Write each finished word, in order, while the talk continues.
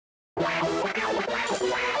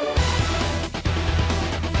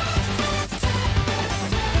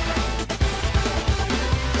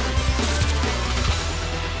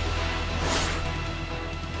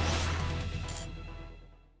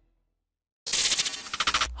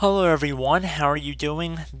Hello everyone, how are you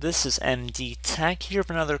doing? This is MD Tech here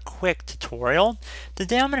for another quick tutorial.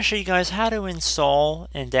 Today I'm going to show you guys how to install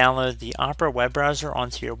and download the Opera web browser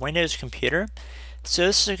onto your Windows computer. So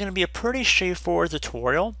this is going to be a pretty straightforward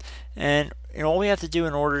tutorial, and all we have to do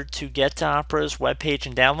in order to get to Opera's web page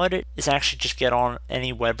and download it is actually just get on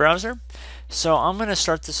any web browser. So I'm going to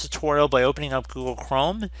start this tutorial by opening up Google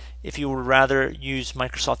Chrome. If you would rather use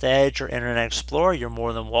Microsoft Edge or Internet Explorer, you're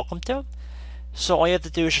more than welcome to. So all you have to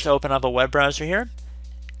do is just open up a web browser here.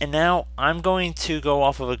 And now I'm going to go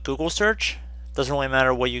off of a Google search. Doesn't really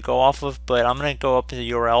matter what you go off of, but I'm going to go up to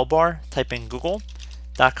the URL bar, type in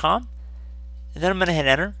google.com, and then I'm going to hit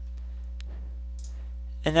enter.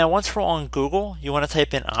 And now once we're on Google, you want to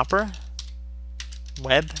type in Opera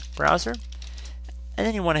web browser, and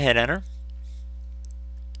then you want to hit enter.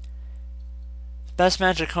 The best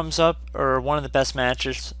match that comes up, or one of the best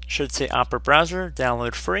matches, should say Opera browser,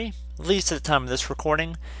 download free. At least at the time of this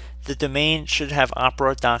recording. The domain should have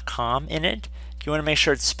opera.com in it. You want to make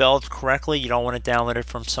sure it's spelled correctly. You don't want to download it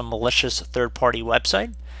from some malicious third-party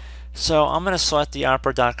website. So I'm going to select the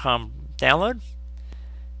opera.com download.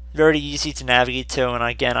 Very easy to navigate to, and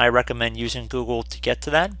again, I recommend using Google to get to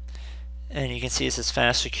that. And you can see it's a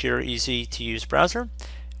fast, secure, easy to use browser.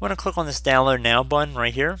 You want to click on this download now button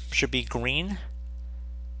right here. It should be green.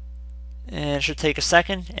 And it should take a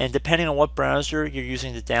second, and depending on what browser you're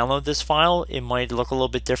using to download this file, it might look a little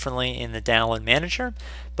bit differently in the download manager.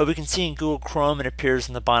 But we can see in Google Chrome it appears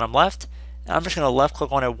in the bottom left. I'm just going to left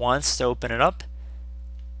click on it once to open it up.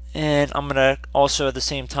 And I'm going to also at the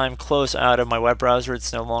same time close out of my web browser.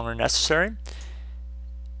 It's no longer necessary.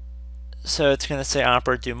 So it's going to say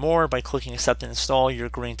Opera do more. By clicking accept and install, you're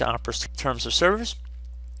agreeing to Opera's terms of service.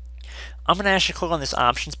 I'm going to actually click on this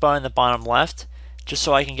options button in the bottom left, just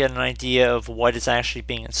so I can get an idea of what is actually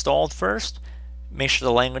being installed first. Make sure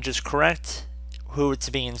the language is correct, who it's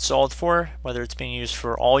being installed for, whether it's being used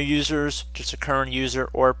for all users, just a current user,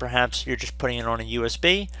 or perhaps you're just putting it on a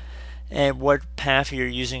USB, and what path you're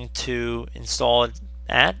using to install it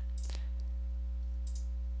at.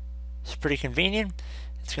 It's pretty convenient.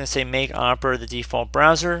 It's going to say make Opera the default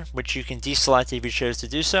browser, which you can deselect if you chose to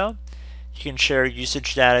do so. You can share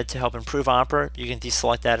usage data to help improve Opera. You can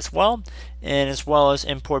deselect that as well, and as well as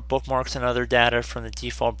import bookmarks and other data from the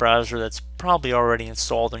default browser that's probably already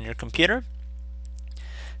installed on your computer.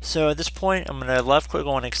 So at this point, I'm going to left click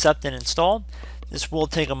on accept and install. This will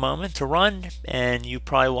take a moment to run, and you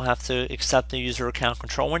probably will have to accept the user account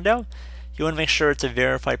control window. You want to make sure it's a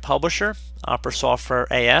verified publisher, Opera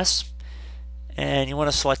Software AS, and you want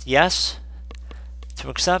to select yes to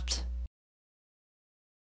accept.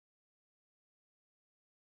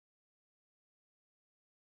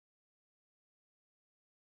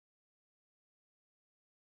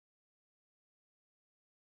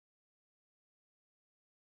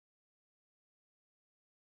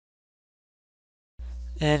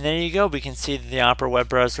 And there you go, we can see that the Opera web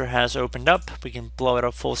browser has opened up. We can blow it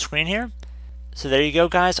up full screen here. So there you go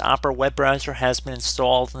guys, Opera web browser has been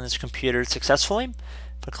installed on this computer successfully.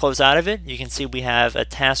 If I close out of it, you can see we have a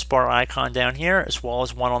taskbar icon down here as well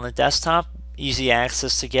as one on the desktop. Easy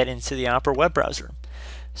access to get into the Opera web browser.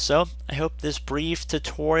 So I hope this brief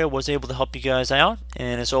tutorial was able to help you guys out.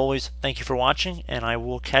 And as always, thank you for watching, and I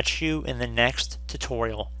will catch you in the next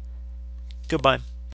tutorial. Goodbye.